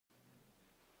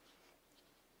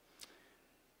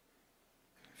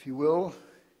If you will,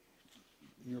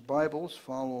 in your Bibles,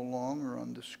 follow along or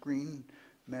on the screen,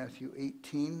 Matthew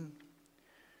 18,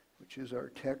 which is our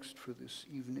text for this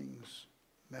evening's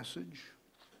message.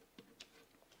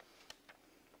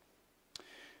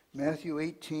 Matthew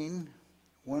 18,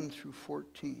 1 through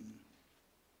 14.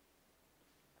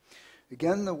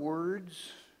 Again, the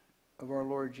words of our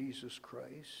Lord Jesus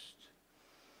Christ,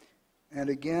 and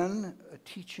again, a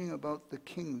teaching about the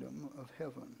kingdom of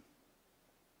heaven.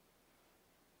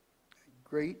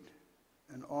 A great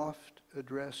and oft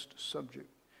addressed subject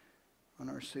on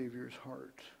our Savior's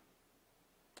heart.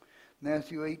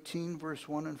 Matthew 18, verse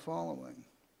 1 and following.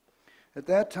 At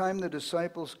that time the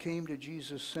disciples came to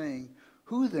Jesus saying,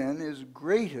 "Who then is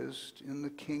greatest in the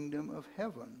kingdom of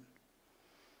heaven?"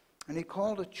 And he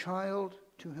called a child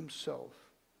to himself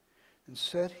and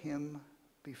set him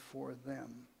before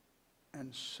them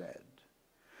and said,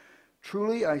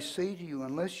 "Truly I say to you,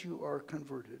 unless you are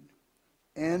converted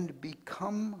and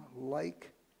become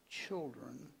like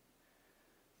children,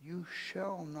 you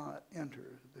shall not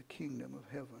enter the kingdom of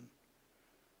heaven.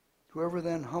 Whoever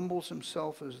then humbles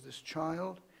himself as this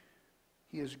child,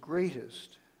 he is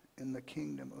greatest in the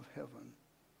kingdom of heaven.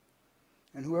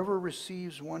 And whoever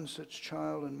receives one such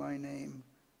child in my name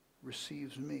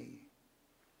receives me.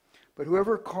 But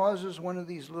whoever causes one of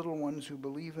these little ones who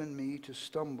believe in me to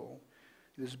stumble,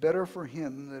 it is better for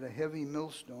him that a heavy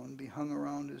millstone be hung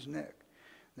around his neck,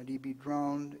 that he be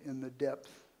drowned in the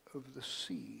depth of the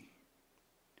sea.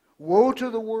 Woe to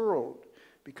the world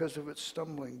because of its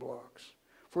stumbling blocks,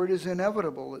 for it is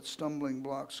inevitable that stumbling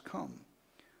blocks come.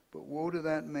 But woe to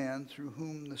that man through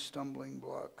whom the stumbling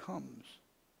block comes.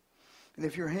 And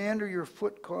if your hand or your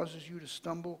foot causes you to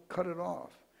stumble, cut it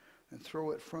off and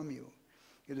throw it from you.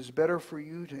 It is better for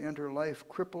you to enter life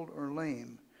crippled or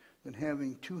lame than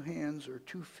having 2 hands or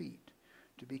 2 feet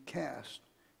to be cast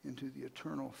into the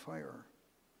eternal fire.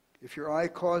 If your eye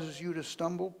causes you to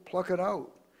stumble, pluck it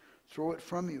out, throw it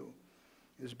from you.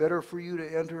 It is better for you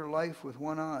to enter life with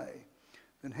 1 eye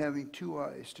than having 2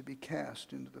 eyes to be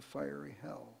cast into the fiery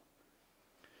hell.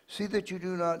 See that you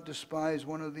do not despise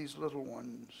one of these little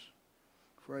ones,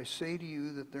 for I say to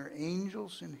you that their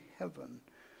angels in heaven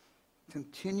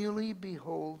continually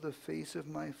behold the face of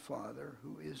my Father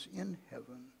who is in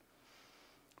heaven.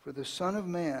 For the Son of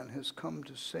Man has come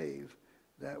to save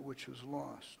that which was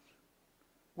lost.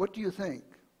 What do you think?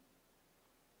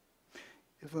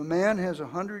 If a man has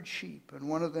 100 sheep and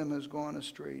one of them has gone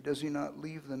astray, does he not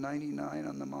leave the 99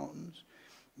 on the mountains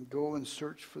and go and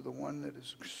search for the one that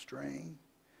is straying?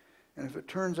 And if it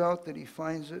turns out that he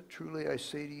finds it, truly I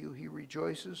say to you, he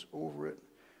rejoices over it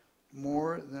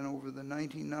more than over the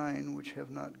 99 which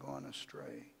have not gone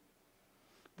astray.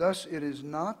 Thus it is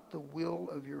not the will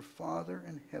of your Father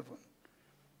in heaven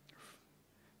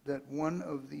that one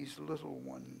of these little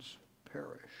ones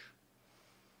perish."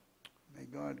 May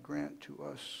God grant to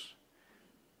us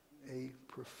a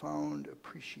profound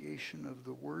appreciation of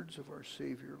the words of our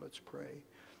Savior. Let's pray.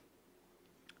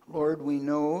 Lord, we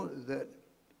know that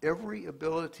every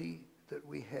ability that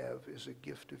we have is a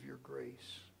gift of your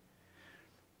grace.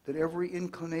 That every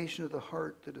inclination of the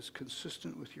heart that is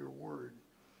consistent with your word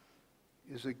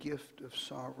is a gift of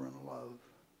sovereign love.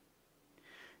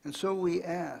 And so we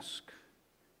ask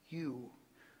you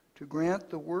to grant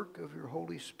the work of your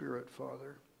Holy Spirit,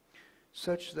 Father,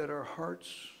 such that our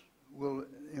hearts will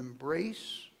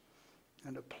embrace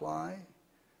and apply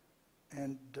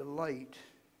and delight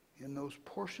in those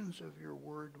portions of your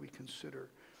word we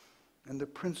consider and the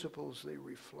principles they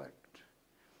reflect.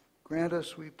 Grant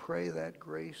us, we pray, that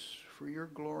grace for your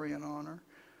glory and honor,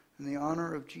 and the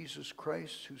honor of Jesus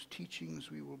Christ, whose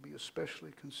teachings we will be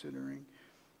especially considering.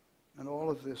 And all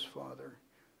of this, Father,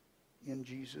 in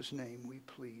Jesus' name we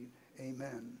plead.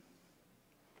 Amen.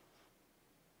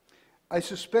 I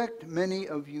suspect many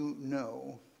of you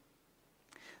know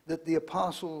that the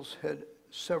apostles had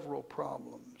several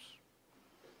problems.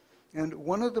 And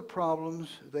one of the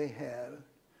problems they had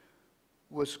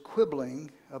was quibbling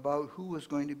about who was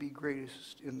going to be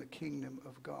greatest in the kingdom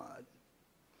of God.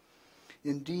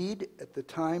 Indeed, at the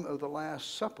time of the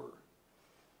Last Supper,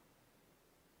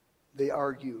 they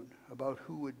argued about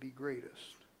who would be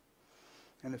greatest.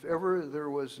 And if ever there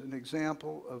was an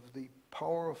example of the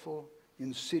powerful,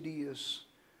 insidious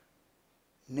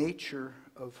nature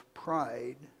of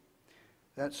pride,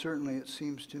 that certainly, it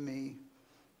seems to me,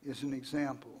 is an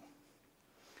example.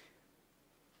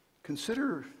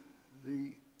 Consider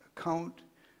the account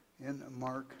in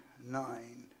Mark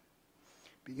 9,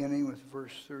 beginning with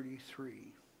verse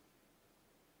 33.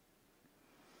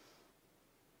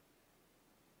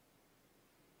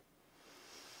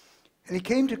 And he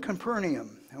came to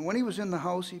Capernaum, and when he was in the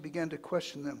house, he began to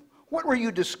question them. What were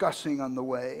you discussing on the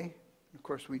way? Of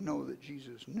course, we know that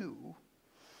Jesus knew,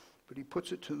 but he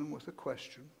puts it to them with a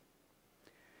question.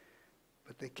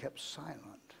 But they kept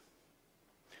silent.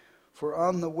 For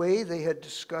on the way they had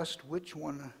discussed with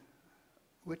one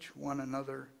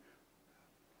another,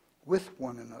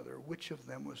 which of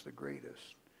them was the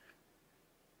greatest.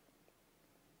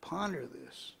 Ponder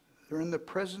this. They're in the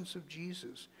presence of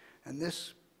Jesus, and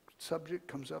this subject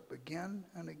comes up again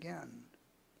and again.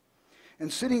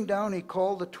 And sitting down, he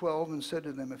called the 12 and said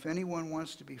to them, if anyone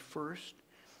wants to be first,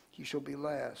 he shall be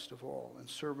last of all and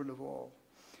servant of all.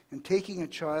 And taking a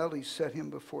child, he set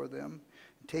him before them.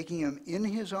 And taking him in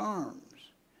his arms,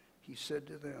 he said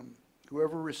to them,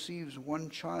 whoever receives one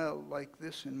child like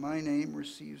this in my name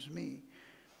receives me.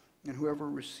 And whoever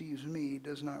receives me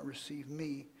does not receive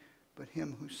me, but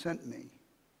him who sent me.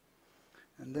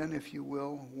 And then, if you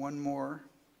will, one more,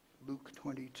 Luke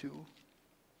 22.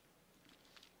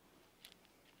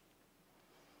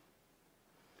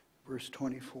 Verse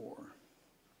 24.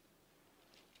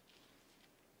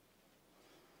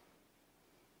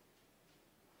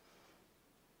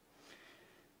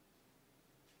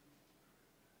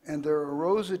 And there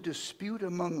arose a dispute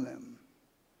among them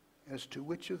as to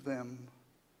which of them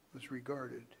was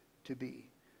regarded to be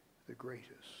the greatest.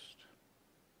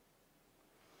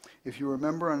 If you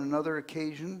remember, on another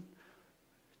occasion,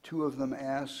 two of the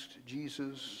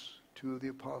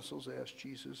apostles asked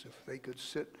Jesus if they could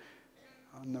sit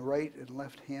on the right and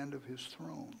left hand of his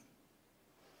throne.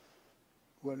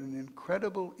 What an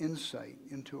incredible insight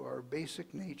into our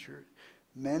basic nature,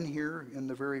 men here in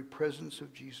the very presence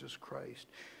of Jesus Christ.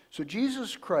 So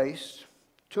Jesus Christ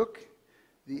took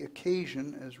the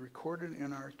occasion, as recorded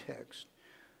in our text,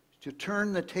 to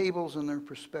turn the tables in their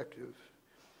perspective.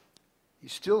 He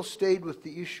still stayed with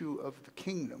the issue of the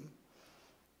kingdom,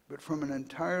 but from an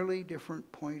entirely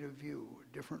different point of view,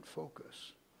 a different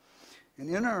focus. And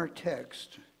in our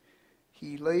text,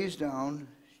 he lays down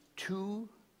two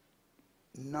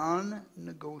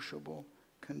non-negotiable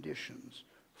conditions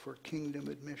for kingdom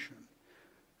admission.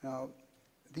 Now,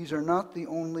 these are not the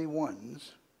only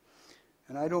ones,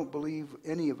 and I don't believe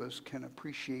any of us can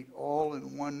appreciate all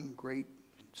in one great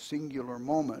singular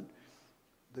moment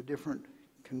the different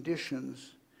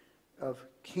conditions of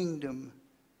kingdom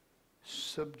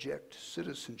subject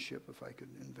citizenship, if I could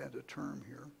invent a term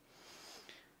here.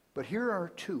 But here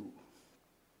are two.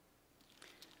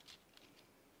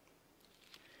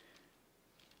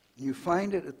 You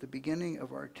find it at the beginning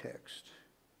of our text.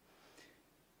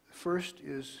 The first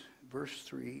is verse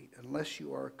 3, unless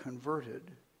you are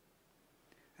converted.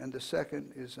 And the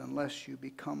second is, unless you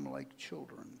become like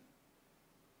children.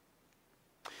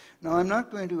 Now, I'm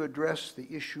not going to address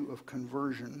the issue of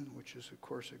conversion, which is, of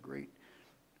course, a great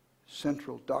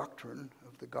central doctrine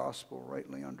of the gospel,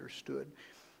 rightly understood.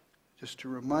 Just to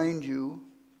remind you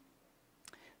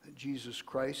that Jesus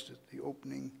Christ, at the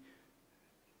opening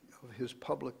of his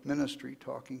public ministry,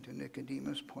 talking to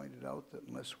Nicodemus, pointed out that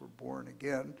unless we're born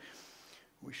again,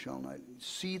 we shall not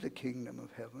see the kingdom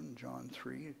of heaven, John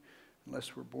 3.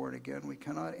 Unless we're born again, we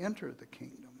cannot enter the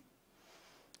kingdom.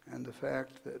 And the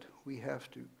fact that we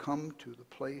have to come to the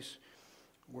place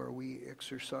where we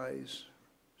exercise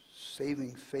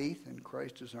saving faith in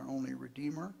Christ as our only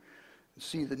Redeemer, and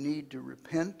see the need to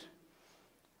repent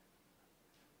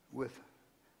with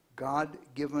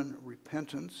God-given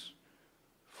repentance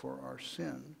for our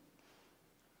sin,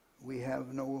 we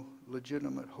have no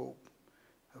legitimate hope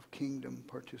of kingdom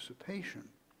participation.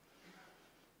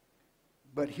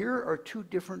 But here are two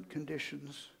different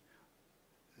conditions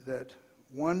that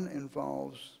one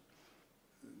involves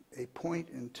a point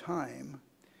in time,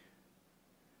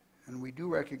 and we do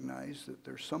recognize that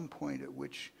there's some point at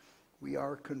which we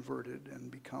are converted and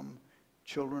become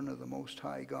children of the Most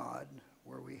High God,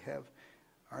 where we have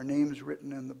our names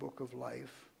written in the book of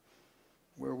life,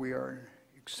 where we are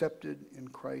accepted in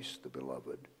Christ the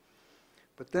Beloved.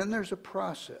 But then there's a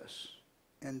process,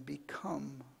 and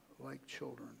become like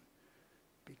children.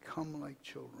 Become like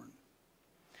children.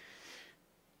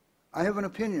 I have an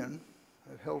opinion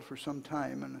I've held for some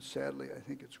time, and sadly I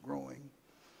think it's growing,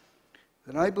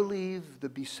 that I believe the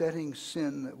besetting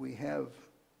sin that we have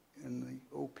in the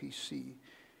OPC,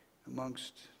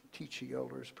 amongst teaching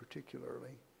elders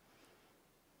particularly,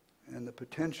 and the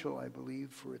potential, I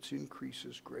believe, for its increase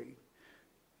is great,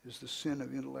 is the sin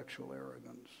of intellectual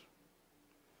arrogance.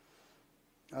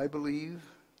 I believe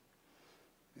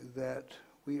that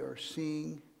we are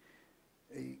seeing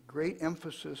a great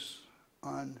emphasis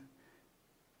on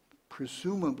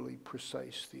presumably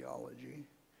precise theology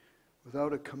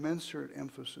without a commensurate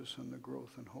emphasis on the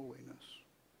growth in holiness.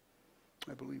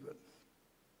 I believe it.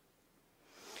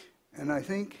 And I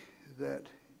think that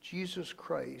Jesus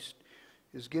Christ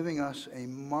is giving us a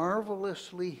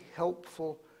marvelously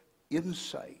helpful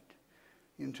insight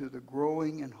into the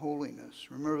growing in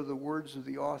holiness. Remember the words of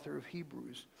the author of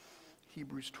Hebrews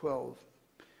 12.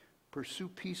 Pursue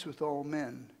peace with all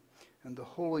men and the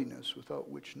holiness without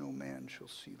which no man shall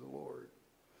see the Lord.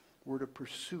 We're to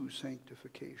pursue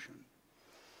sanctification.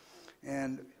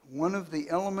 And one of the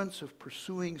elements of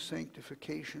pursuing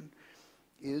sanctification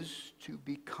is to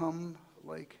become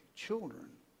like children.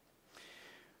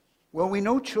 Well, we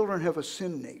know children have a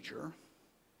sin nature,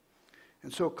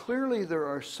 and so clearly there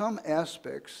are some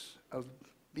aspects of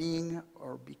being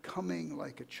or becoming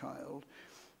like a child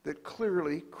that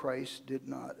clearly Christ did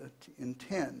not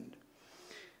intend.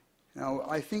 Now,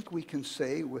 I think we can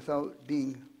say, without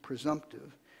being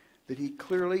presumptive, that he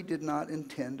clearly did not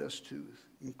intend us to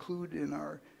include in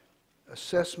our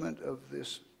assessment of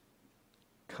this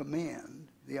command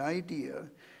the idea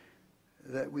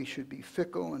that we should be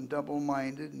fickle and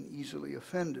double-minded and easily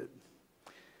offended.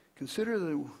 Consider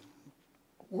the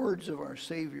words of our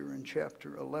Savior in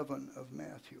chapter 11 of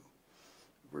Matthew,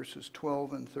 verses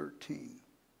 12 and 13.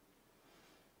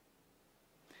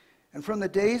 And from the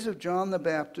days of John the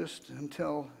Baptist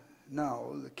until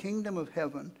now, the kingdom of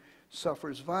heaven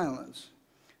suffers violence,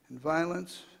 and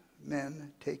violence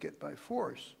men take it by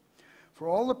force. For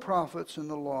all the prophets and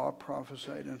the law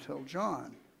prophesied until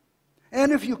John.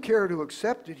 And if you care to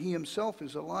accept it, he himself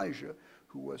is Elijah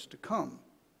who was to come.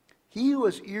 He who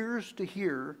has ears to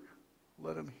hear,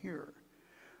 let him hear.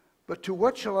 But to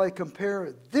what shall I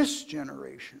compare this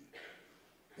generation?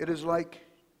 It is like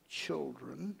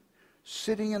children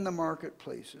sitting in the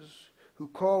marketplaces who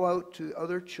call out to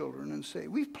other children and say,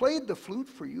 we've played the flute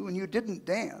for you and you didn't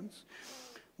dance.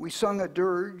 We sung a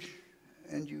dirge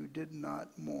and you did not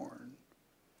mourn.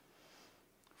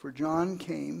 For John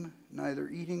came neither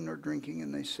eating nor drinking,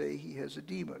 and they say he has a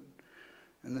demon.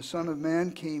 And the Son of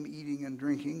Man came eating and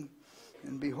drinking,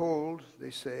 and behold,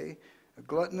 they say, a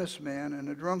gluttonous man and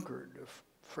a drunkard,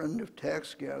 a friend of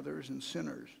tax gatherers and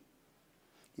sinners.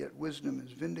 Yet wisdom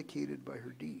is vindicated by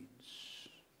her deeds.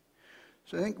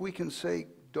 So I think we can say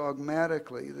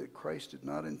dogmatically that Christ did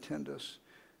not intend us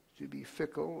to be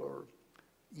fickle or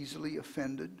easily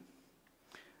offended,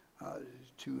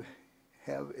 to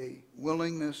have a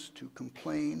willingness to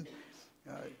complain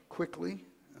quickly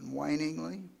and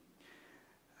whiningly.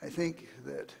 I think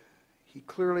that he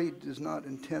clearly does not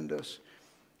intend us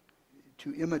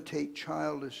to imitate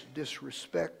childish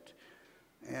disrespect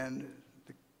and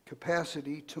the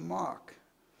capacity to mock.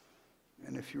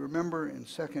 And if you remember in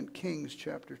 2 Kings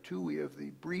chapter 2, we have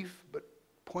the brief but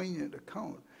poignant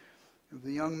account of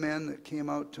the young man that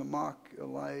came out to mock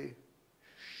Elisha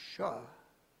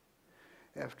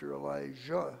after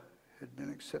Elijah had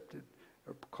been accepted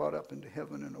or caught up into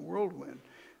heaven in a whirlwind.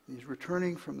 He's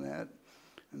returning from that,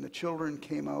 and the children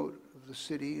came out of the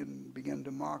city and began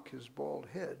to mock his bald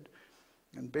head.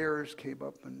 And bears came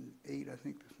up and ate, I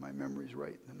think if my memory's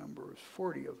right, the number was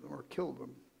 40 of them, or killed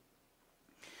them.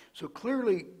 So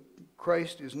clearly,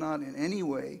 Christ is not in any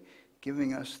way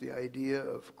giving us the idea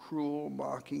of cruel,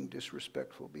 mocking,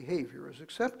 disrespectful behavior as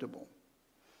acceptable.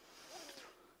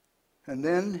 And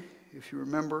then, if you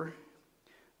remember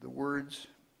the words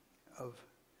of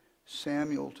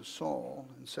Samuel to Saul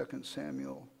in 2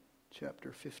 Samuel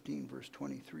chapter 15, verse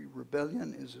 23,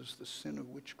 rebellion is as the sin of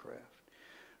witchcraft.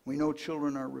 We know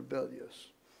children are rebellious.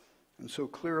 And so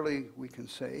clearly we can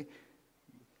say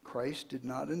Christ did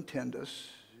not intend us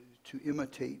to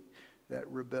imitate that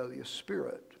rebellious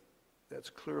spirit. That's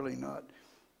clearly not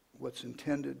what's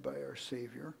intended by our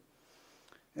Savior.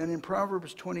 And in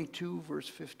Proverbs 22, verse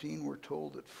 15, we're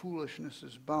told that foolishness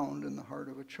is bound in the heart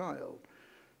of a child.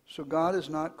 So God is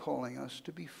not calling us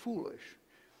to be foolish,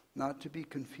 not to be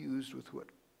confused with what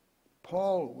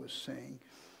Paul was saying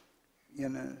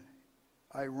in an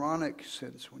ironic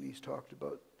sense when he's talked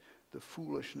about the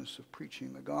foolishness of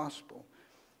preaching the gospel.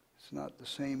 It's not the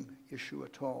same issue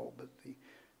at all, but the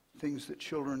things that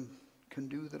children can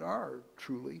do that are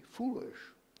truly foolish.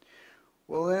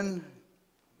 Well, then,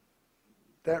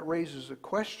 that raises a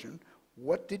question.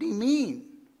 What did he mean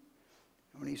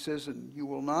when he says, and you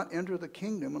will not enter the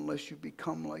kingdom unless you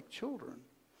become like children?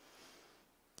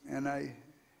 And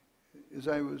as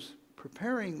I was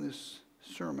preparing this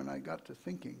sermon, I got to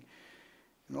thinking,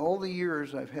 in all the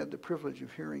years I've had the privilege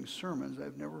of hearing sermons,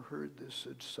 I've never heard this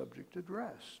subject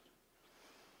addressed,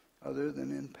 other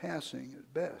than in passing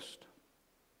at best.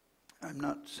 I'm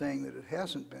not saying that it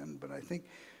hasn't been, but I think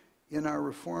in our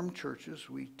Reformed churches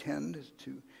we tend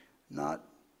to not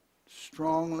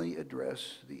strongly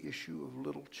address the issue of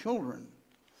little children.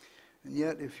 And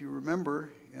yet, if you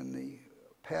remember in the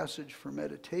passage for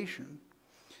meditation,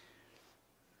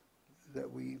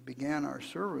 that we began our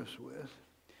service with,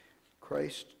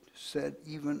 Christ said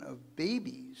even of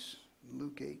babies,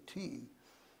 Luke 18,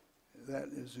 that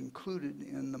is included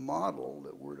in the model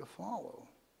that we're to follow.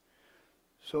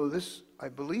 So this, I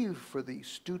believe, for the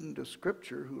student of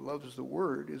Scripture who loves the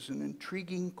Word, is an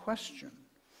intriguing question.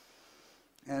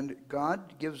 And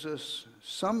God gives us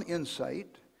some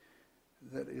insight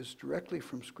that is directly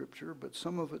from Scripture, but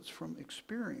some of it's from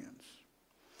experience.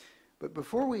 But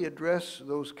before we address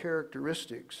those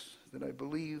characteristics that I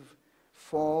believe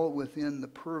fall within the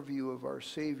purview of our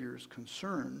Savior's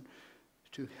concern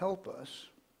to help us,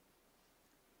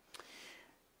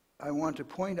 I want to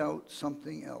point out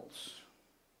something else.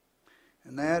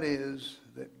 And that is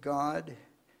that God,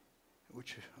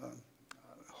 which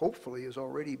hopefully has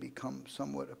already become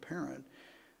somewhat apparent,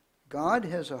 God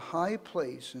has a high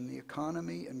place in the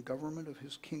economy and government of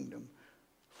his kingdom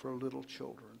for little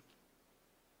children.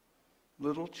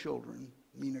 Little children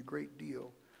mean a great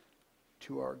deal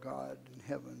to our God in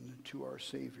heaven, to our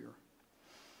Savior.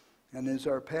 And as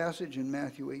our passage in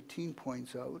Matthew 18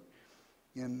 points out,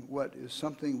 in what is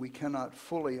something we cannot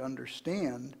fully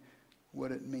understand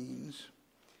what it means,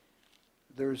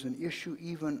 there's an issue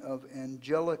even of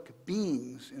angelic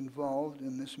beings involved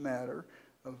in this matter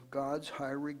of God's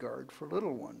high regard for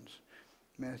little ones.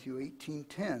 Matthew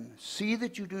 18:10, see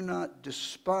that you do not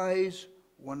despise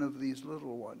one of these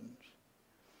little ones.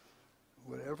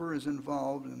 Whatever is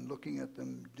involved in looking at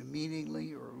them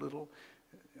demeaningly or little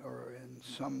or in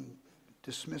some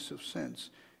dismissive sense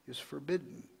is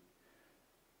forbidden.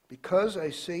 Because I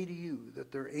say to you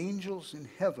that their angels in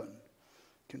heaven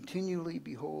continually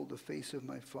behold the face of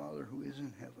my Father who is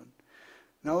in heaven.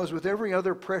 Now, as with every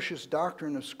other precious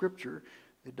doctrine of Scripture,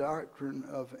 the doctrine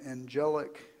of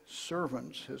angelic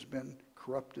servants has been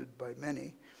corrupted by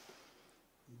many.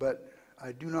 But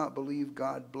I do not believe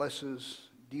God blesses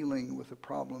dealing with a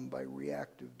problem by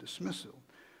reactive dismissal.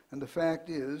 And the fact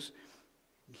is,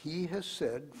 he has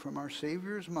said from our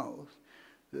Savior's mouth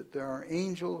that there are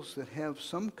angels that have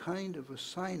some kind of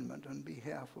assignment on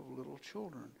behalf of little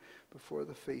children before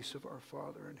the face of our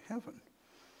Father in heaven,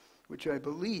 which I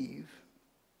believe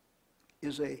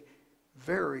is a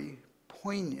very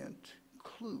poignant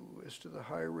clue as to the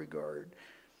high regard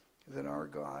that our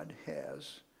God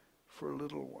has for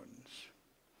little ones.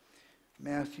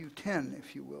 Matthew 10,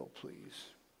 if you will, please.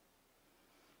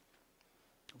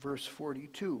 Verse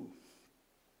 42.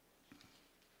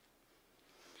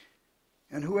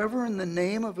 And whoever in the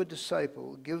name of a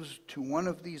disciple gives to one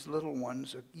of these little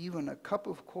ones even a cup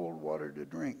of cold water to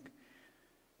drink,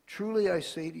 truly I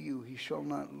say to you, he shall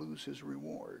not lose his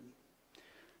reward.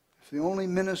 If the only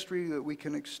ministry that we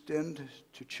can extend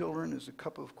to children is a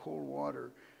cup of cold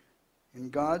water, in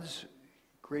God's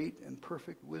great and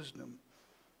perfect wisdom,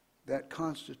 that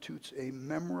constitutes a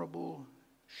memorable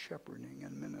shepherding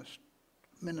and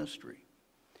ministry.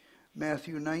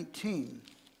 Matthew 19.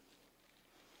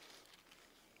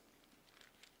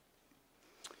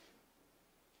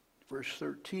 Verse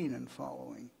 13 and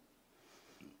following.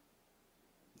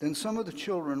 Then some of the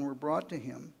children were brought to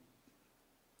him,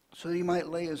 so that he might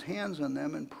lay his hands on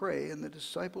them and pray, and the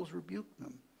disciples rebuked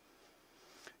them.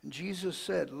 And Jesus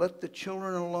said, let the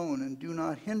children alone, and do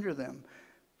not hinder them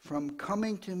from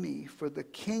coming to me, for the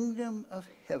kingdom of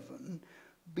heaven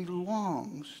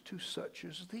belongs to such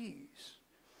as these.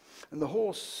 And the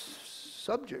whole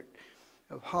subject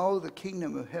of how the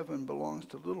kingdom of heaven belongs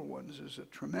to little ones is a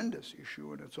tremendous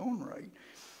issue in its own right.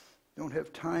 Don't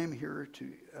have time here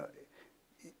to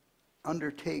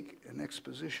undertake an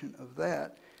exposition of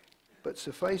that, but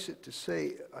suffice it to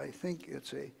say, I think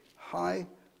it's a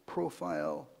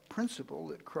high-profile principle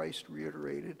that Christ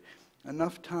reiterated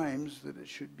enough times that it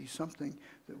should be something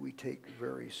that we take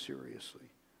very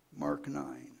seriously. Mark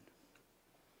 9,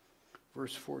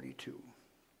 verse 42.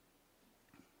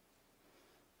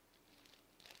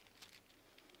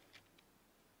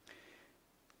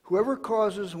 Whoever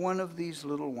causes one of these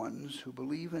little ones who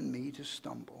believe in me to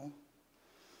stumble,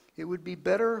 it would be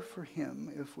better for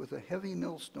him if with a heavy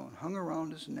millstone hung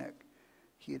around his neck,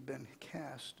 he had been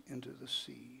cast into the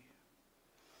sea.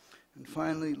 And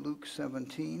finally, Luke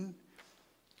 17,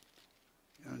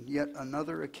 on yet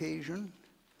another occasion,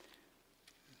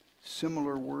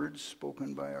 similar words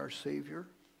spoken by our Savior,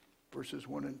 verses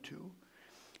 1 and 2.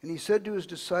 And he said to his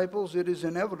disciples, it is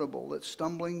inevitable that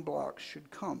stumbling blocks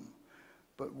should come,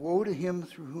 but woe to him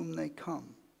through whom they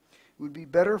come. It would be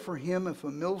better for him if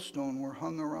a millstone were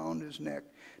hung around his neck,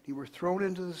 he were thrown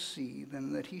into the sea,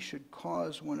 than that he should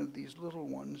cause one of these little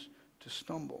ones to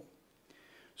stumble.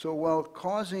 So while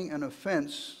causing an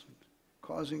offense,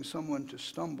 causing someone to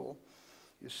stumble,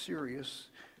 is serious,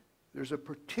 there's a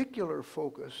particular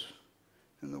focus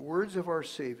and the words of our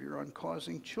Savior on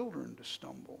causing children to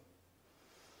stumble.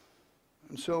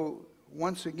 And so,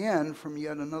 once again, from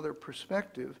yet another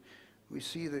perspective, we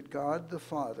see that God the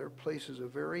Father places a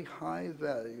very high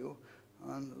value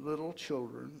on little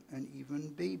children and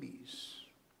even babies.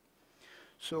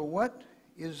 So what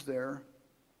is there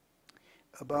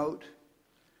about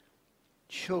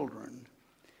children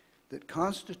that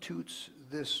constitutes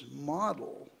this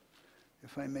model,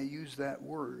 if I may use that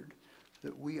word,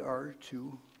 that we are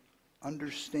to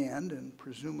understand and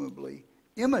presumably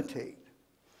imitate?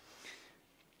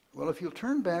 Well, if you'll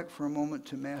turn back for a moment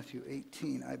to Matthew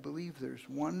 18, I believe there's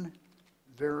one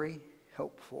very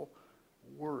helpful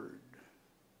word.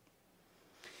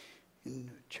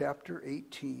 In chapter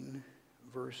 18,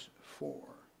 verse 4.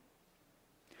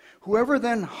 Whoever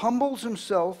then humbles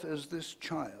himself as this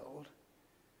child,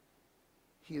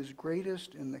 he is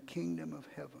greatest in the kingdom of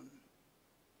heaven.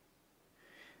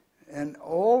 And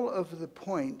all of the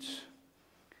points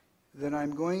that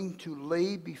I'm going to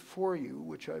lay before you,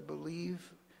 which I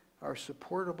believe are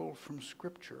supportable from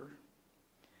Scripture,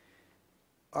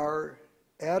 are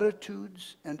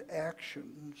attitudes and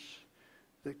actions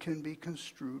that can be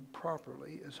construed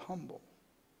properly as humble.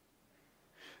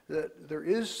 That there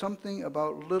is something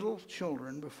about little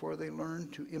children before they learn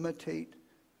to imitate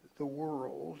the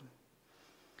world,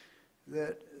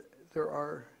 that there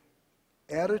are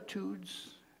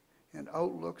attitudes and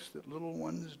outlooks that little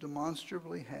ones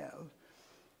demonstrably have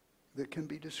that can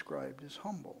be described as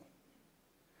humble.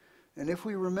 And if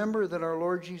we remember that our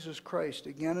Lord Jesus Christ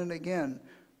again and again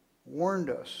warned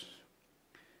us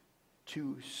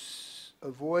to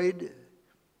avoid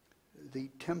the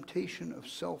temptation of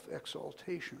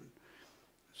self-exaltation,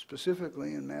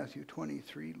 specifically in Matthew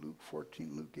 23, Luke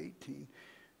 14, Luke 18,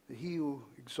 that he who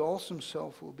exalts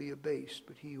himself will be abased,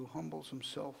 but he who humbles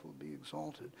himself will be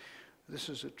exalted. This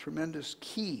is a tremendous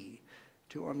key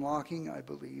to unlocking, I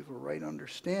believe, a right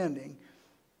understanding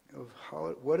of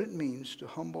what it means to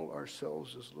humble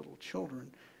ourselves as little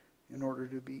children in order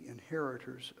to be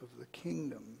inheritors of the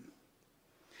kingdom.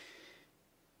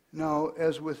 Now,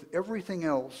 as with everything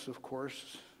else, of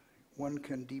course, one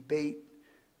can debate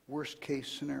worst-case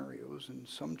scenarios, and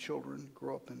some children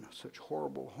grow up in such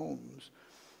horrible homes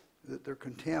that they're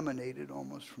contaminated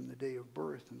almost from the day of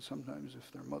birth, and sometimes if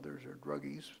their mothers are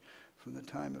druggies from the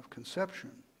time of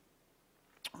conception,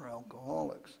 or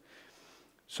alcoholics.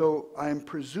 So I'm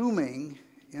presuming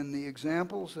in the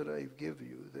examples that I give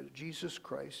you that Jesus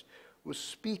Christ was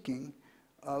speaking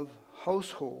of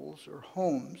households or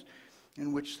homes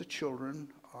in which the children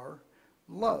are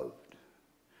loved,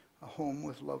 a home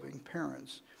with loving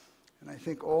parents. And I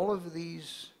think all of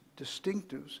these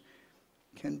distinctives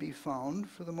can be found,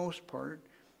 for the most part,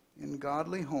 in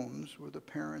godly homes where the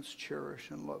parents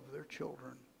cherish and love their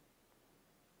children.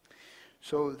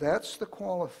 So that's the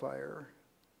qualifier,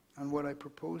 and what I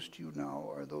propose to you now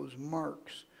are those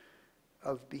marks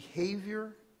of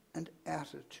behavior and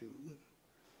attitude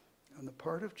on the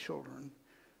part of children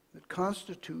that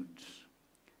constitutes,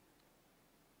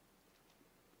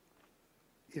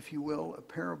 if you will, a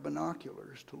pair of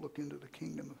binoculars to look into the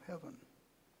kingdom of heaven.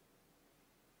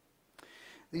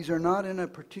 These are not in a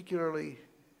particularly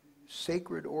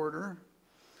sacred order.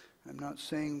 I'm not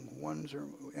saying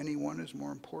any one is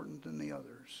more important than the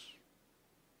others.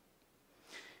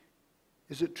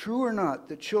 Is it true or not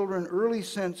that children early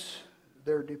sense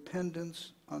their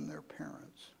dependence on their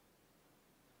parents?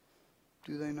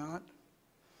 Do they not?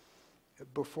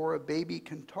 Before a baby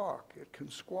can talk, it can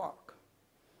squawk.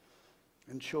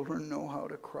 And children know how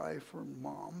to cry for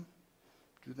mom,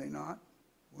 do they not,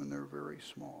 when they're very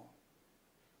small?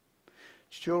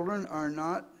 Children are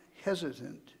not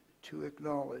hesitant to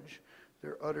acknowledge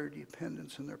their utter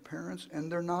dependence on their parents,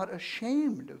 and they're not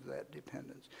ashamed of that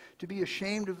dependence. To be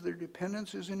ashamed of their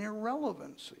dependence is an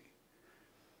irrelevancy.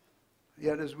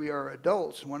 Yet as we are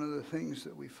adults, one of the things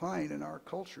that we find in our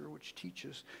culture, which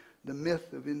teaches the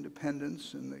myth of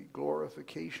independence and the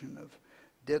glorification of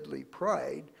deadly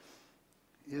pride,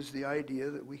 is the idea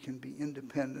that we can be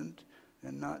independent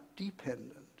and not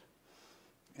dependent.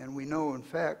 And we know, in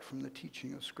fact, from the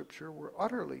teaching of Scripture, we're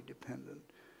utterly dependent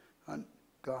on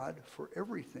God for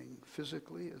everything,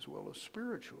 physically as well as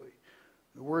spiritually.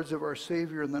 The words of our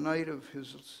Savior in the night of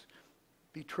his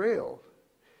betrayal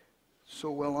so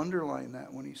well underline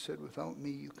that when he said, "Without me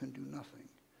you can do nothing."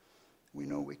 We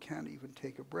know we can't even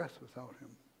take a breath without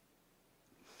him.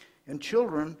 And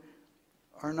children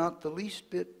are not the least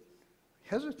bit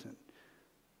hesitant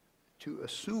to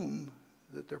assume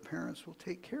that their parents will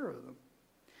take care of them.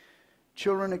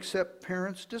 Children accept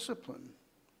parents' discipline,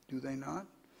 do they not?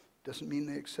 Doesn't mean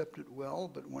they accept it well,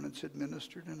 but when it's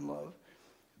administered in love,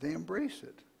 they embrace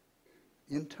it.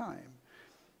 in time.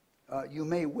 You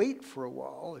may wait for a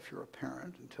while, if you're a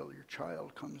parent, until your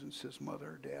child comes and says,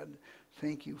 Mother, Dad,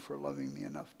 thank you for loving me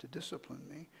enough to discipline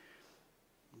me.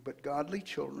 But godly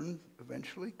children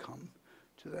eventually come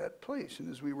to that place.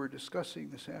 And as we were discussing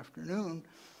this afternoon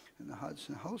in the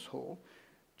Hudson household,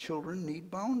 children need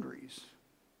boundaries.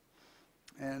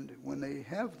 And when they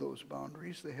have those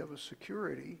boundaries, they have a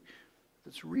security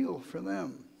that's real for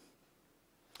them.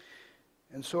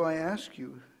 And so I ask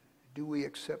you, do we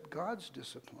accept God's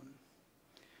discipline?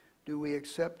 Do we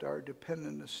accept our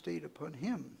dependent estate upon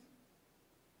Him?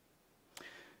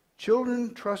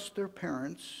 Children trust their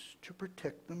parents to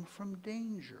protect them from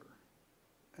danger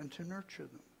and to nurture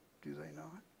them, do they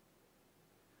not?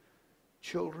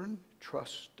 Children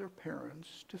trust their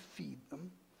parents to feed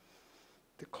them,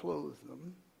 to clothe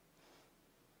them,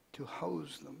 to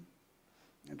house them,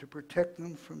 and to protect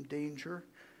them from danger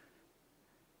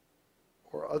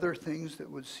or other things that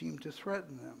would seem to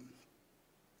threaten them.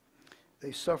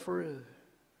 They suffer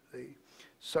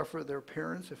their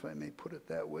parents, if I may put it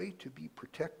that way, to be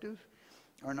protective,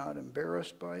 are not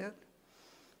embarrassed by it.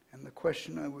 And the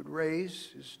question I would raise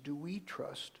is, do we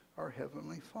trust our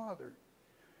Heavenly Father?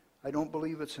 I don't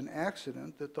believe it's an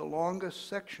accident that the longest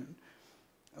section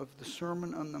of the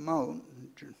Sermon on the Mount,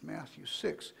 in Matthew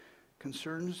 6,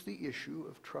 concerns the issue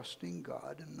of trusting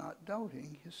God and not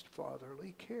doubting His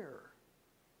fatherly care.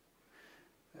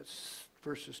 That's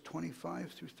verses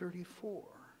 25 through 34.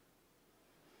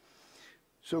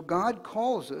 So God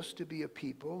calls us to be a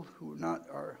people who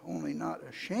are only not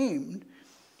ashamed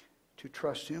to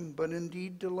trust Him, but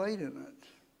indeed delight in it.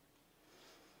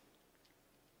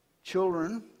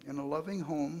 Children in a loving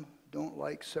home don't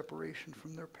like separation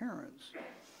from their parents.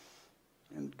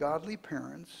 And godly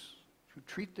parents who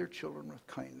treat their children with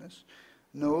kindness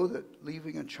know that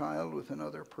leaving a child with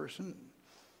another person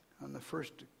on the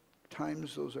first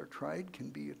times those are tried can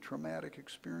be a traumatic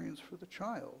experience for the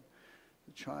child.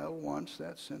 The child wants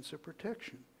that sense of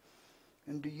protection.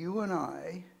 And do you and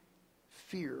I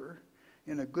fear,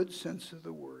 in a good sense of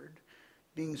the word,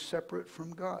 being separate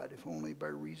from God, if only by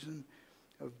reason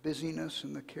of busyness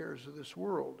and the cares of this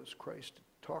world, as Christ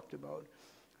talked about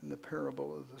in the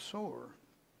parable of the sower?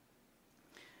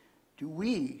 Do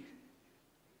we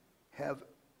have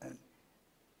an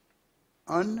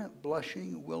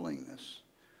unblushing willingness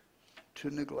to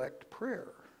neglect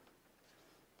prayer,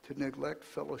 to neglect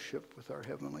fellowship with our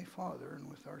Heavenly Father and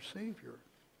with our Savior?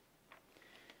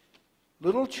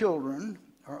 Little children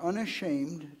are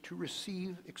unashamed to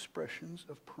receive expressions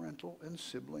of parental and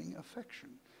sibling affection.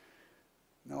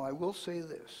 Now, I will say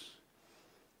this,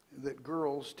 that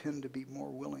girls tend to be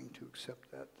more willing to accept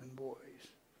that than boys.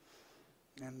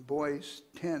 And boys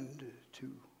tend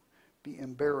to be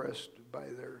embarrassed by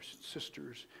their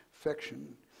sister's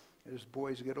affection as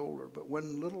boys get older. But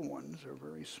when little ones are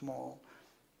very small,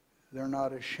 they're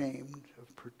not ashamed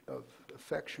of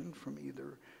affection from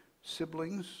either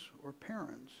siblings or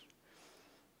parents.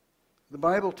 The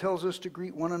Bible tells us to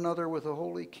greet one another with a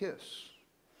holy kiss.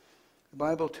 The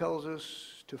Bible tells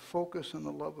us to focus on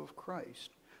the love of Christ,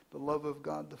 the love of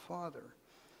God the Father.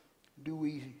 Do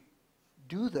we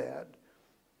do that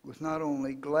with not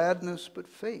only gladness but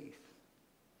faith?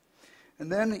 And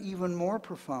then even more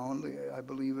profoundly, I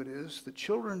believe it is, the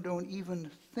children don't even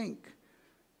think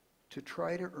to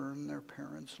try to earn their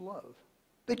parents' love.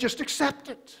 They just accept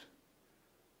it.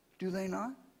 Do they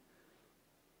not?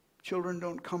 Children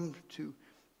don't come to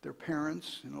their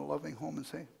parents in a loving home and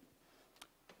say,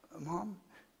 Mom,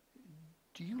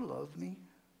 do you love me?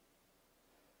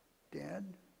 Dad,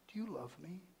 do you love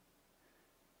me?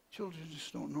 Children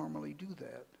just don't normally do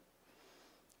that.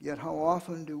 Yet how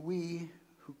often do we,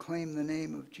 who claim the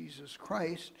name of Jesus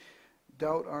Christ,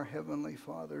 doubt our Heavenly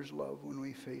Father's love when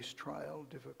we face trial,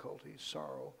 difficulty,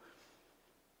 sorrow,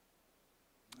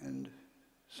 and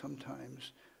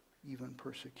sometimes even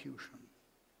persecution?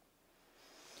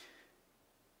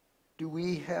 Do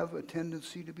we have a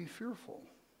tendency to be fearful?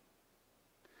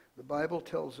 The Bible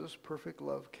tells us perfect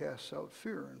love casts out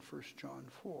fear in 1 John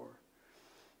 4.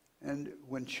 And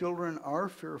when children are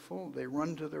fearful, they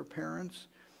run to their parents,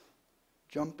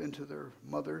 jump into their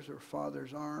mother's or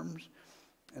father's arms,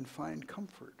 and find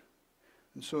comfort.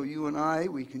 And so you and I,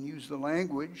 we can use the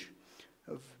language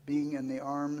of being in the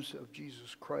arms of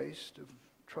Jesus Christ, of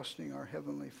trusting our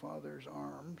Heavenly Father's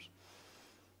arms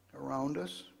around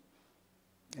us,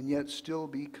 and yet still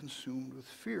be consumed with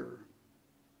fear.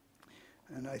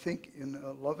 And I think in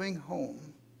a loving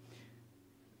home,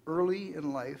 early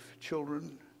in life,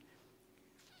 children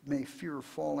may fear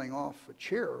falling off a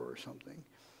chair or something,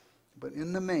 but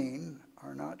in the main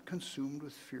are not consumed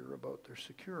with fear about their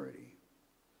security.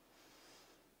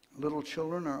 Little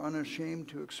children are unashamed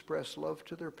to express love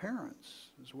to their parents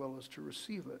as well as to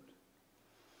receive it.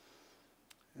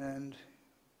 And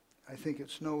I think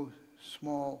it's no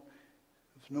small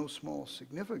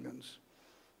significance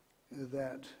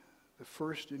that the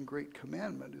first and great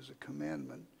commandment is a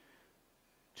commandment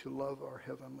to love our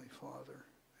Heavenly Father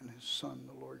and His Son,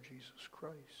 the Lord Jesus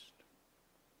Christ.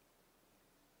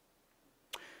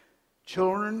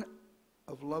 Children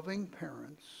of loving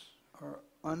parents are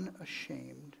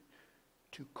unashamed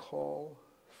to call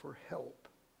for help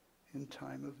in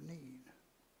time of need.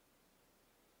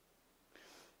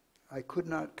 I could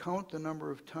not count the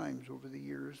number of times over the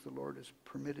years the Lord has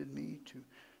permitted me to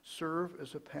serve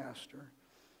as a pastor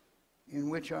in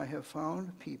which I have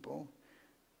found people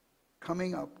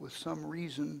coming up with some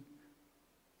reason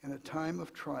in a time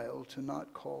of trial to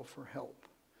not call for help.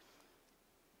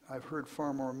 I've heard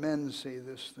far more men say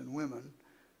this than women,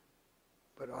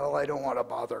 but I don't want to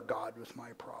bother God with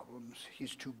my problems.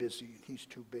 He's too busy and He's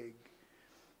too big.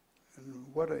 And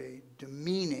what a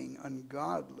demeaning,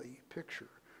 ungodly picture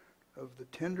of the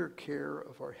tender care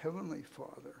of our Heavenly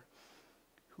Father,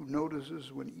 who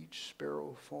notices when each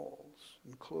sparrow falls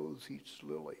and clothes each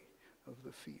lily of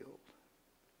the field.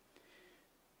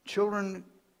 Children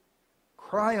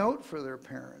cry out for their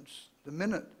parents the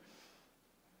minute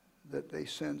that they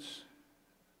sense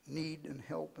need and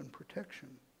help and protection.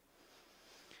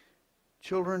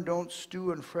 Children don't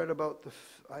stew and fret about the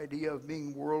idea of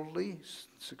being worldly,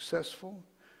 successful,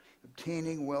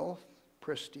 obtaining wealth,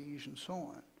 prestige, and so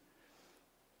on.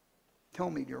 Tell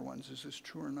me, dear ones, is this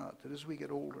true or not? That as we get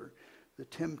older, the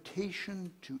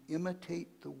temptation to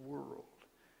imitate the world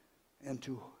and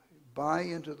to buy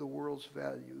into the world's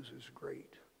values is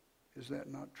great. Is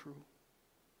that not true?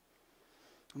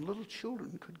 And little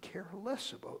children could care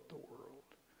less about the world.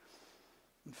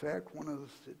 In fact, one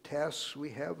of the tasks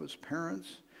we have as parents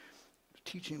is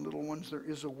teaching little ones there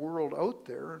is a world out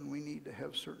there and we need to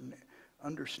have certain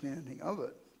understanding of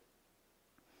it.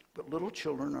 But little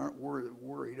children aren't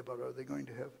worried about are they going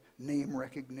to have name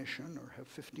recognition or have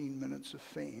 15 minutes of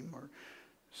fame or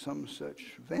some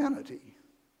such vanity.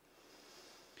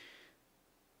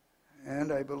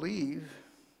 And I believe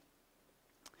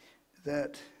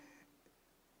that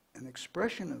an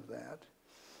expression of that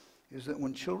is that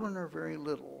when children are very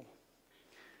little,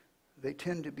 they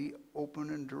tend to be open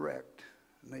and direct,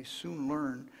 and they soon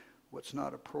learn what's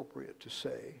not appropriate to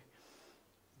say.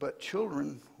 But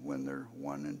children, when they're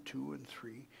 1 and 2 and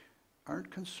 3,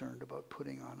 aren't concerned about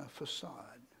putting on a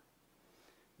facade.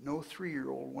 No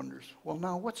 3-year-old wonders, well,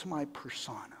 now what's my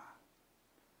persona?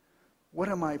 What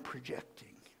am I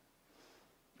projecting?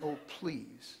 Oh,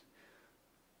 please.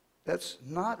 That's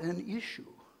not an issue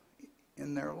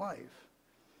in their life.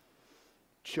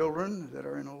 Children that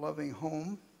are in a loving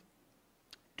home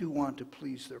do want to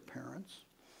please their parents.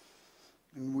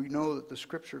 And we know that the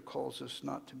Scripture calls us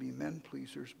not to be men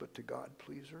pleasers, but to God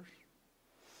pleasers.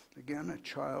 Again, a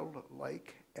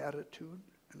childlike attitude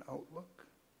and outlook.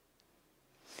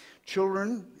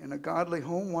 Children in a godly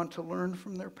home want to learn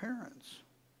from their parents.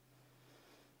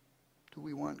 Do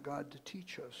we want God to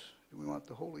teach us? Do we want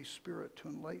the Holy Spirit to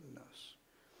enlighten us?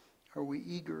 Are we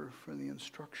eager for the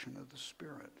instruction of the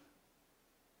Spirit?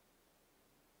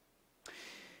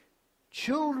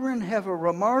 Children have a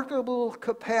remarkable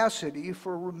capacity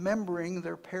for remembering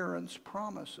their parents'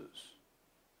 promises.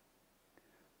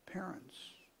 Parents,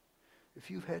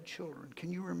 if you've had children, can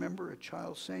you remember a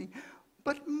child saying,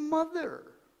 "But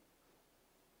Mother,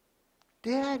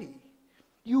 Daddy,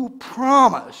 you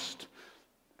promised,"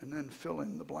 and then fill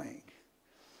in the blank?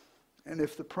 And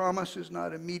if the promise is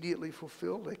not immediately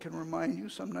fulfilled, they can remind you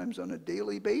sometimes on a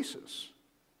daily basis.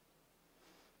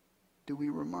 Do we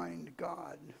remind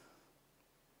God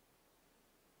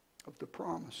of the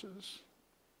promises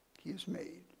He has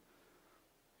made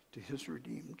to His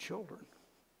redeemed children?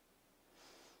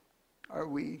 Are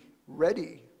we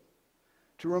ready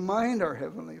to remind our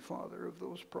Heavenly Father of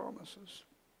those promises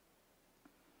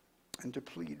and to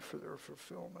plead for their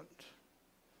fulfillment?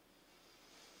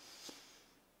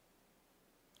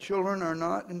 Children are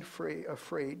not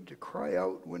afraid to cry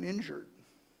out when injured.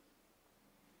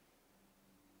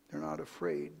 They're not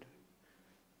afraid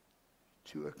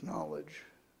to acknowledge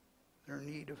their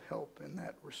need of help in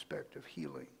that respect of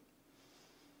healing.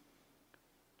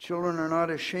 Children are not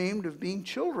ashamed of being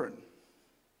children.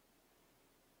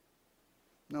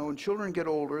 Now, when children get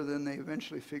older, then they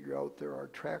eventually figure out there are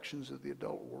attractions of the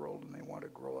adult world and they want to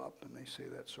grow up and they say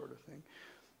that sort of thing.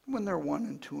 When they're 1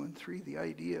 and 2 and 3, the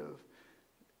idea of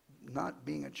not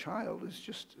being a child is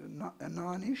just a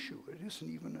non-issue. It isn't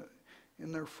even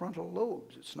in their frontal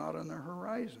lobes. It's not on their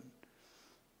horizon.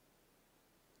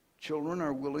 Children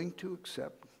are willing to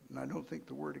accept And I don't think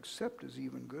the word accept is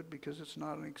even good because it's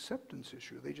not an acceptance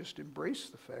issue. They just embrace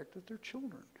the fact that they're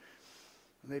children.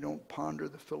 And they don't ponder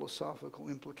the philosophical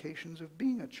implications of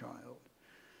being a child.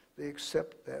 They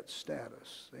accept that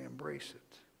status. They embrace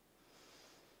it.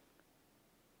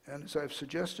 And as I've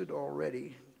suggested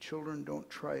already, children don't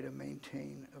try to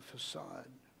maintain a facade.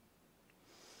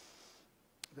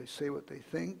 They say what they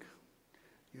think.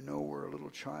 You know where a little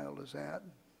child is at.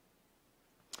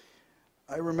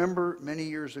 I remember many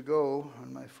years ago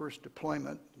on my first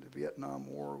deployment, the Vietnam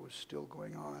War was still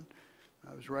going on.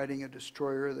 I was riding a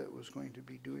destroyer that was going to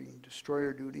be doing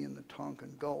destroyer duty in the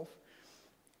Tonkin Gulf.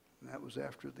 And that was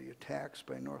after the attacks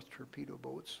by North torpedo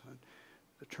boats on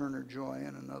the Turner Joy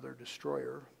and another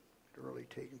destroyer had already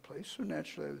taken place. So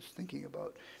naturally I was thinking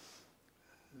about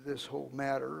this whole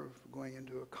matter of going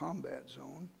into a combat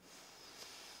zone.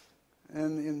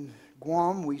 And in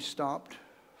Guam we stopped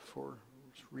for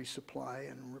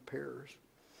resupply and repairs.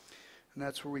 And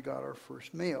that's where we got our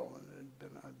first mail.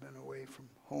 And I've been away from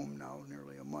home now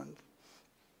nearly a month.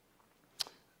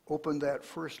 Opened that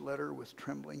first letter with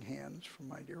trembling hands from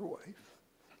my dear wife.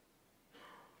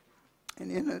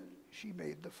 And in it, she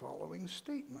made the following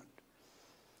statement.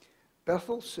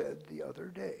 Bethel said the other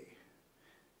day,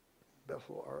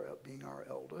 Bethel being our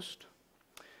eldest,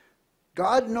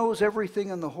 God knows everything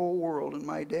in the whole world, and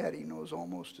my daddy knows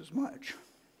almost as much.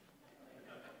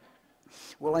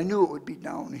 Well, I knew it would be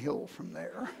downhill from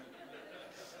there.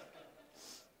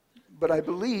 But I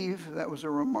believe that was a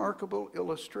remarkable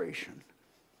illustration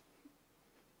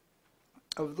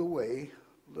of the way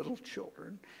little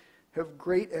children have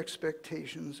great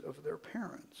expectations of their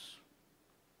parents.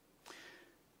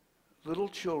 Little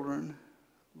children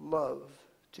love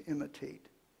to imitate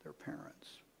their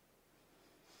parents.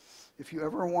 If you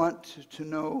ever want to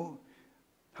know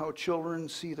how children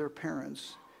see their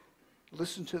parents,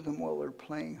 listen to them while they're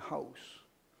playing house.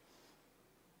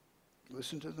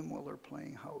 Listen to them while they're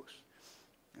playing house.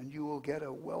 And you will get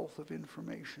a wealth of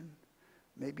information,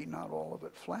 maybe not all of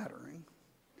it flattering,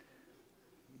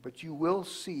 but you will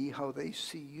see how they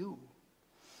see you.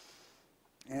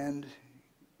 And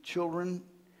children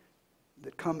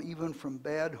that come even from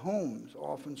bad homes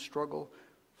often struggle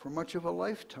for much of a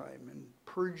lifetime in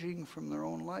purging from their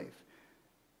own life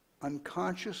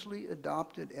unconsciously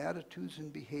adopted attitudes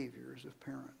and behaviors of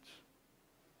parents.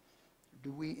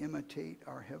 Do we imitate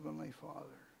our Heavenly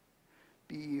Father?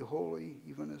 Be ye holy,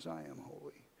 even as I am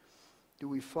holy. Do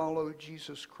we follow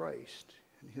Jesus Christ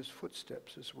in his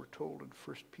footsteps, as we're told in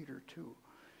 1 Peter 2?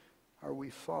 Are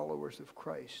we followers of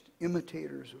Christ,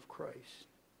 imitators of Christ?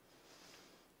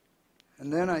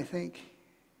 And then I think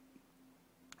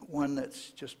one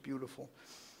that's just beautiful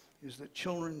is that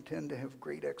children tend to have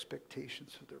great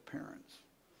expectations of their parents.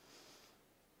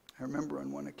 I remember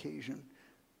on one occasion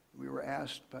we were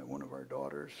asked by one of our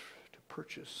daughters to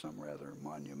purchase some rather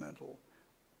monumental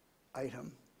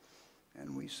item,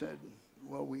 and we said,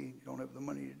 well, we don't have the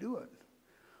money to do it.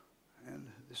 And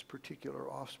this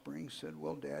particular offspring said,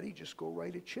 well, Daddy, just go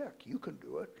write a check. You can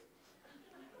do it.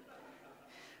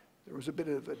 There was a bit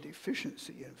of a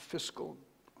deficiency in fiscal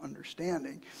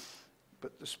understanding,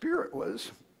 but the spirit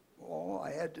was, all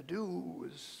I had to do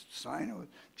was sign a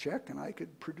check and I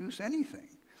could produce anything.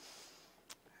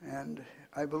 And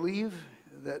I believe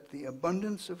that the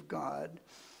abundance of God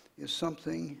is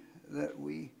something that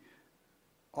we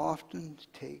often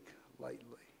take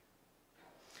lightly.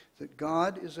 That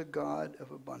God is a God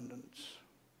of abundance.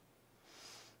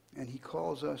 And he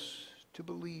calls us to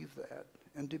believe that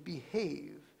and to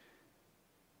behave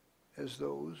as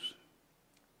those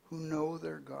who know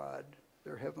their God,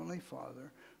 their Heavenly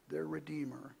Father, their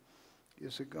Redeemer,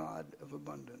 is a God of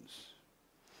abundance.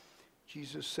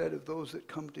 Jesus said, of those that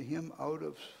come to him, out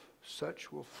of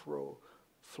such will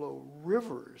flow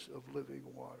rivers of living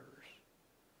waters.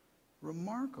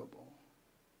 Remarkable.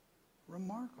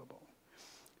 Remarkable.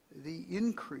 The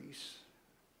increase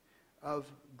of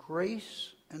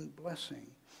grace and blessing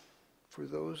for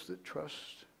those that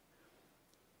trust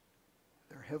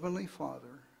their Heavenly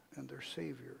Father and their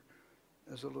Savior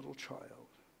as a little child.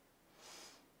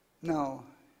 Now,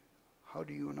 how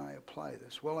do you and I apply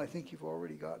this? Well, I think you've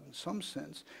already gotten some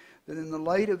sense that in the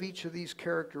light of each of these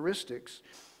characteristics,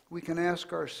 we can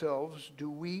ask ourselves, do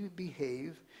we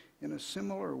behave in a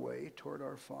similar way toward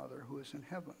our Father who is in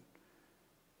heaven,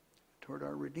 toward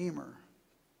our Redeemer,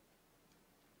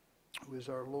 who is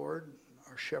our Lord,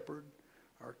 our Shepherd,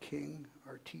 our King,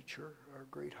 our Teacher, our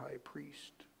great High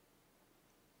Priest?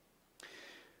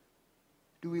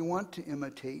 Do we want to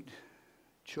imitate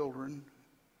children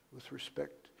with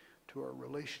respect to our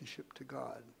relationship to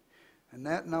God? And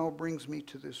that now brings me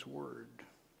to this word,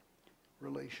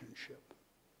 relationship.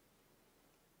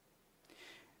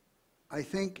 I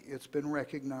think it's been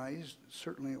recognized,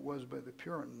 certainly it was by the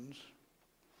Puritans,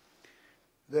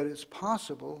 that it's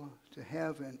possible to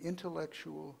have an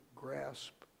intellectual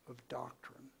grasp of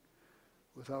doctrine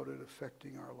without it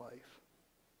affecting our life.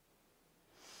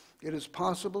 It is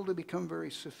possible to become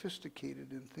very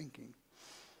sophisticated in thinking.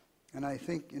 And I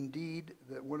think indeed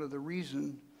that one of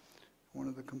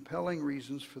the compelling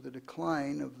reasons for the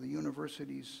decline of the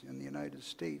universities in the United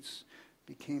States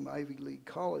became Ivy League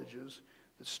colleges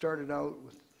that started out,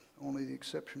 with only the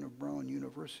exception of Brown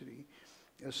University,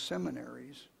 as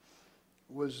seminaries,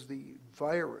 was the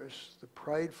virus, the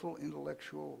prideful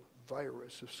intellectual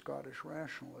virus of Scottish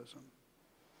rationalism.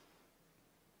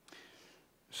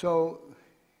 So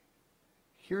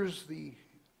here's the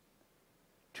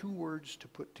two words to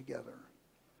put together: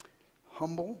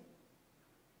 humble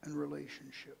and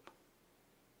relationship.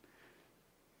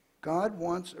 God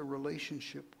wants a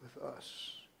relationship with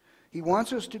us. He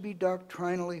wants us to be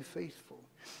doctrinally faithful.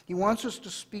 He wants us to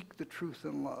speak the truth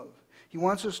in love. He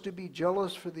wants us to be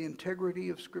jealous for the integrity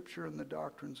of Scripture and the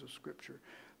doctrines of Scripture.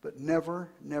 But never,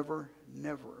 never,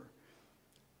 never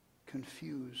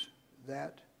confuse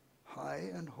that high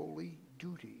and holy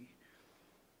duty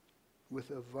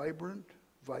with a vibrant,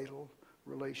 vital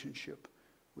relationship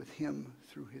with Him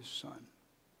through His Son.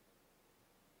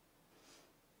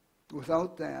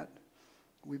 Without that,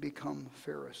 we become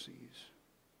Pharisees.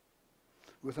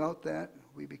 Without that,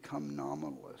 we become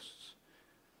nominalists.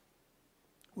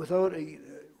 Without a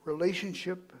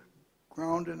relationship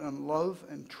grounded on love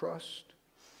and trust,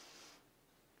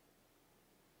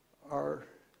 our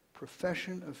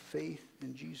profession of faith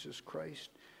in Jesus Christ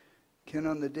can,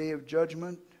 on the day of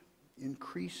judgment,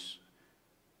 increase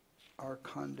our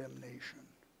condemnation.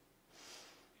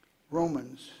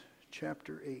 Romans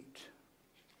chapter 8,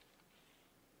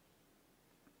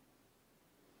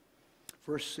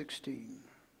 verse 16.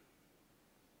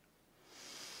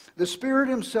 The Spirit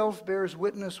Himself bears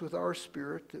witness with our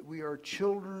spirit that we are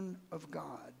children of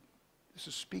God. This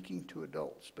is speaking to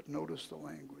adults, but notice the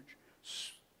language.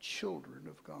 Children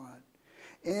of God.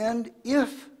 And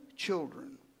if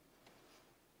children,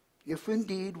 if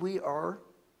indeed we are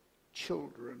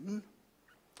children,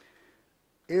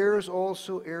 heirs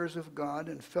also, heirs of God,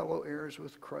 and fellow heirs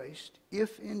with Christ,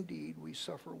 if indeed we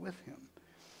suffer with Him,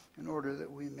 in order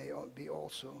that we may be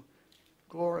also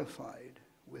glorified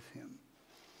with Him.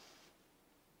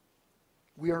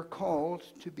 We are called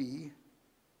to be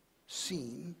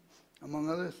seen, among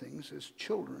other things, as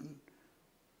children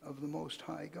of the Most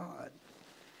High God.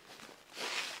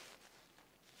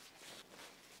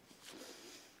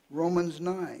 Romans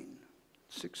 9,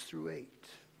 6 through 8.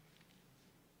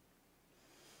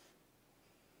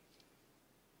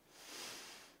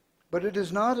 But it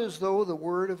is not as though the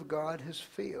word of God has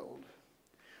failed,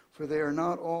 for they are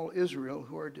not all Israel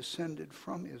who are descended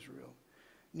from Israel,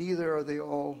 neither are they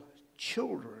all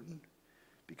children,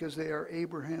 because they are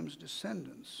Abraham's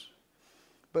descendants.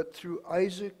 But through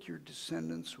Isaac your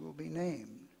descendants will be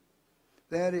named.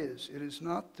 That is, it is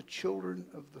not the children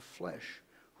of the flesh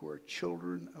who are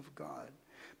children of God,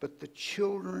 but the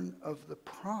children of the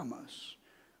promise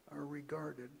are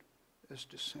regarded as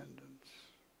descendants.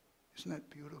 Isn't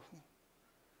that beautiful?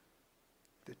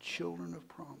 The children of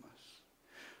promise.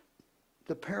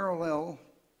 The parallel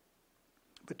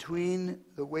between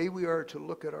the way we are to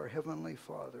look at our Heavenly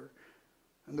Father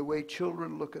and the way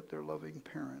children look at their loving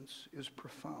parents is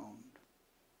profound.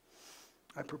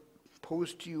 I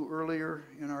proposed to you earlier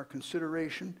in our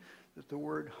consideration that the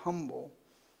word humble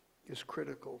is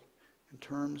critical in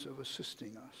terms of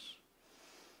assisting us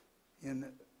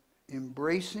in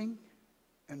embracing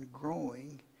and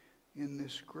growing in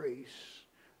this grace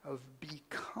of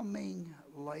becoming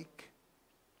like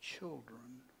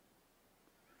children.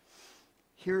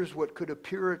 Here's what could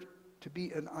appear to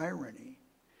be an irony,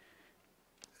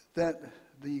 that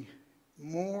the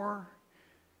more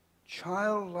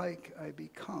childlike I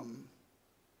become,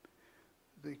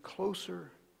 the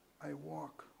closer I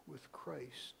walk with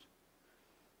Christ,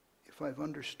 if I've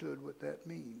understood what that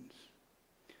means.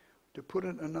 To put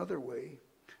it another way,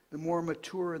 the more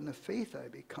mature in the faith I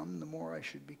become, the more I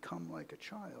should become like a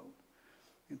child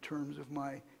in terms of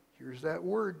my, here's that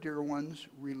word, dear ones,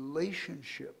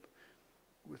 relationship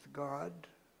with God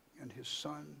and His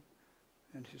Son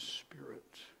and His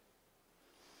Spirit.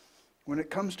 When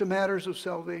it comes to matters of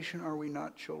salvation, are we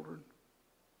not children?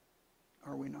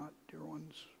 Are we not, dear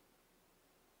ones?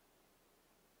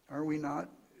 Are we not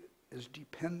as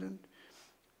dependent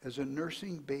as a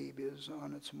nursing babe is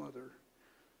on its mother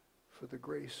for the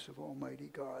grace of Almighty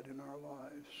God in our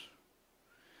lives?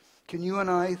 Can you and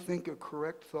I think a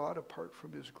correct thought apart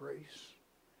from His grace?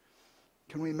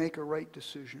 Can we make a right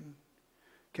decision?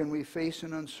 Can we face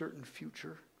an uncertain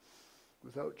future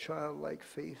without childlike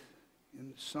faith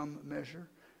in some measure?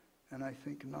 And I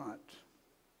think not.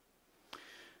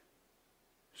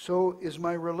 So is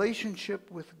my relationship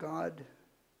with God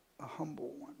a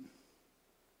humble one?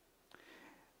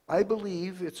 I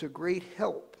believe it's a great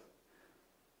help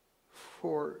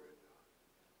for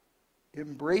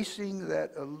embracing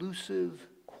that elusive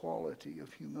quality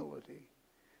of humility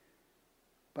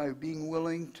by being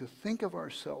willing to think of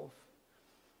ourselves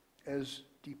as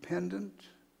dependent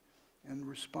and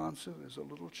responsive as a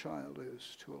little child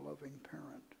is to a loving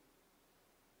parent.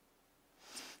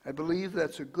 I believe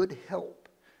that's a good help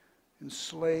in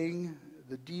slaying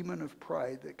the demon of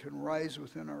pride that can rise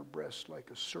within our breast like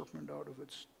a serpent out of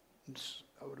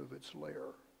its lair.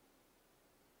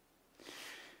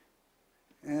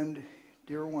 And,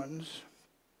 dear ones,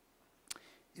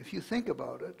 if you think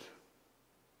about it,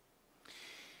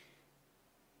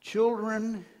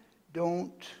 children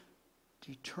don't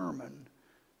determine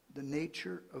the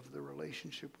nature of the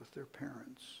relationship with their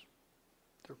parents.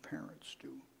 Their parents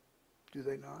do. Do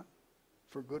they not?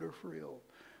 For good or for ill.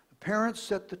 The parents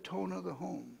set the tone of the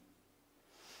home.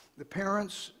 The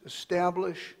parents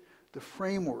establish the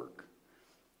framework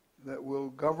that will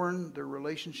govern their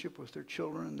relationship with their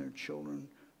children and their children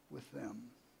with them.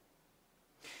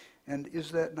 And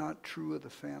is that not true of the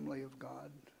family of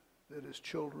God? That as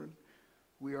children,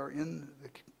 we are in the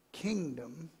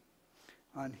kingdom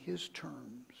on His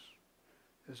terms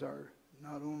as our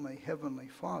not only Heavenly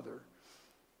Father,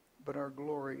 but our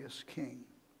glorious King.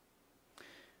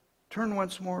 Turn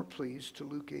once more, please, to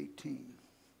Luke 18.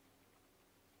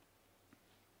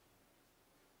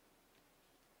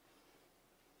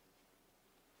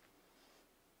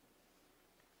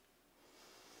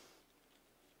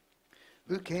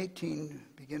 Luke 18,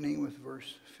 beginning with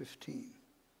verse 15.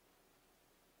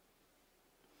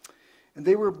 And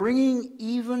they were bringing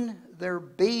even their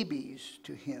babies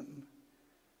to him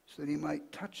so that he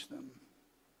might touch them.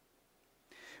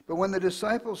 But when the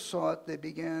disciples saw it, they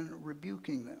began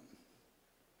rebuking them.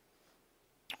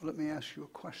 Let me ask you a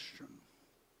question.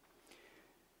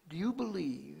 Do you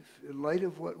believe, in light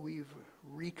of what we've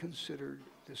reconsidered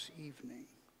this evening,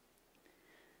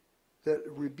 that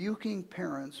rebuking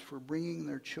parents for bringing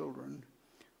their children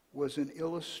was an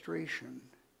illustration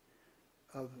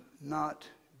of not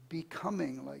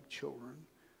becoming like children,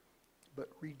 but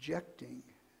rejecting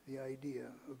the idea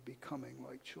of becoming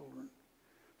like children?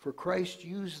 For Christ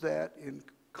used that in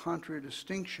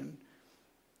contradistinction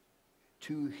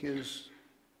to his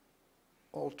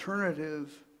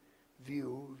alternative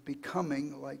view of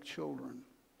becoming like children.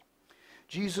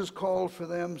 Jesus called for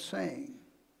them, saying,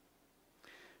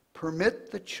 "Permit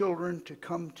the children to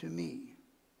come to me."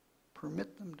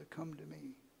 Permit them to come to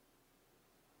me.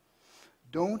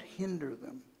 Don't hinder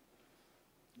them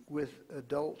with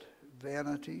adult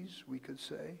vanities, we could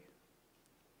say.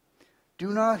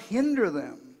 Do not hinder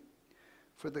them,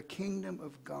 for the kingdom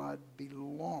of God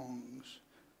belongs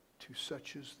to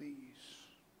such as these.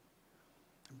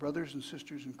 Brothers and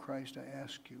sisters in Christ, I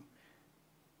ask you,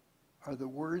 are the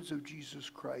words of Jesus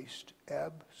Christ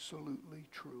absolutely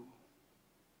true?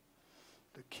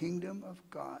 The kingdom of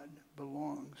God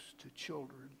belongs to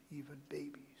children, even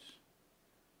babies.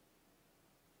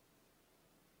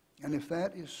 And if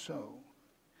that is so,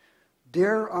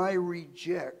 dare I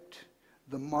reject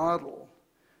the model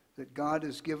that God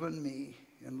has given me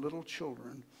in little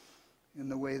children in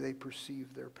the way they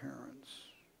perceive their parents?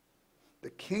 The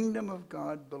kingdom of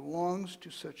God belongs to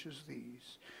such as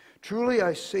these. Truly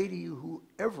I say to you,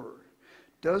 whoever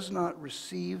does not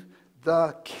receive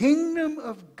the kingdom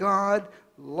of God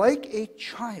like a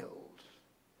child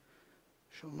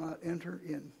shall not enter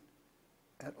in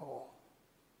at all.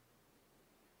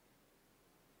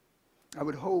 I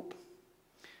would hope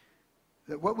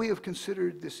that what we have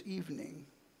considered this evening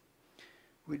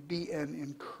would be an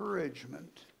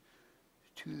encouragement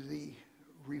to the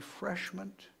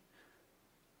refreshment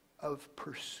of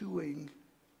pursuing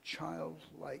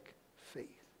childlike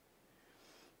faith.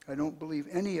 I don't believe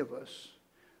any of us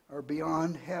are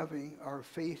beyond having our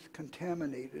faith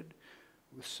contaminated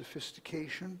with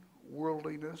sophistication,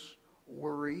 worldliness,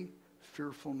 worry,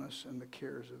 fearfulness, and the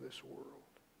cares of this world.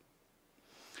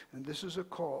 And this is a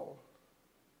call,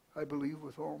 I believe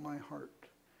with all my heart,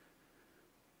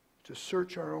 to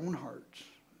search our own hearts,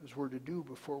 as we're to do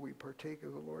before we partake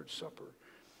of the Lord's Supper,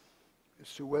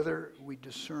 as to whether we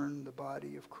discern the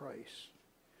body of Christ.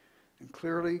 And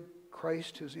clearly,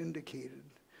 Christ has indicated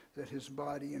that his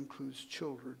body includes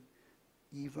children,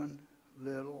 even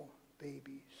little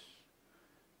babies.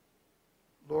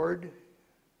 Lord,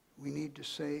 we need to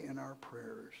say in our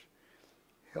prayers,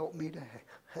 help me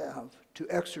to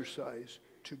exercise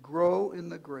to grow in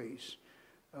the grace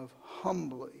of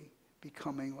humbly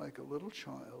becoming like a little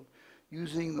child,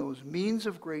 using those means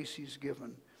of grace he's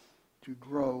given to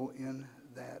grow in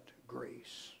that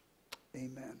grace.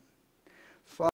 Amen.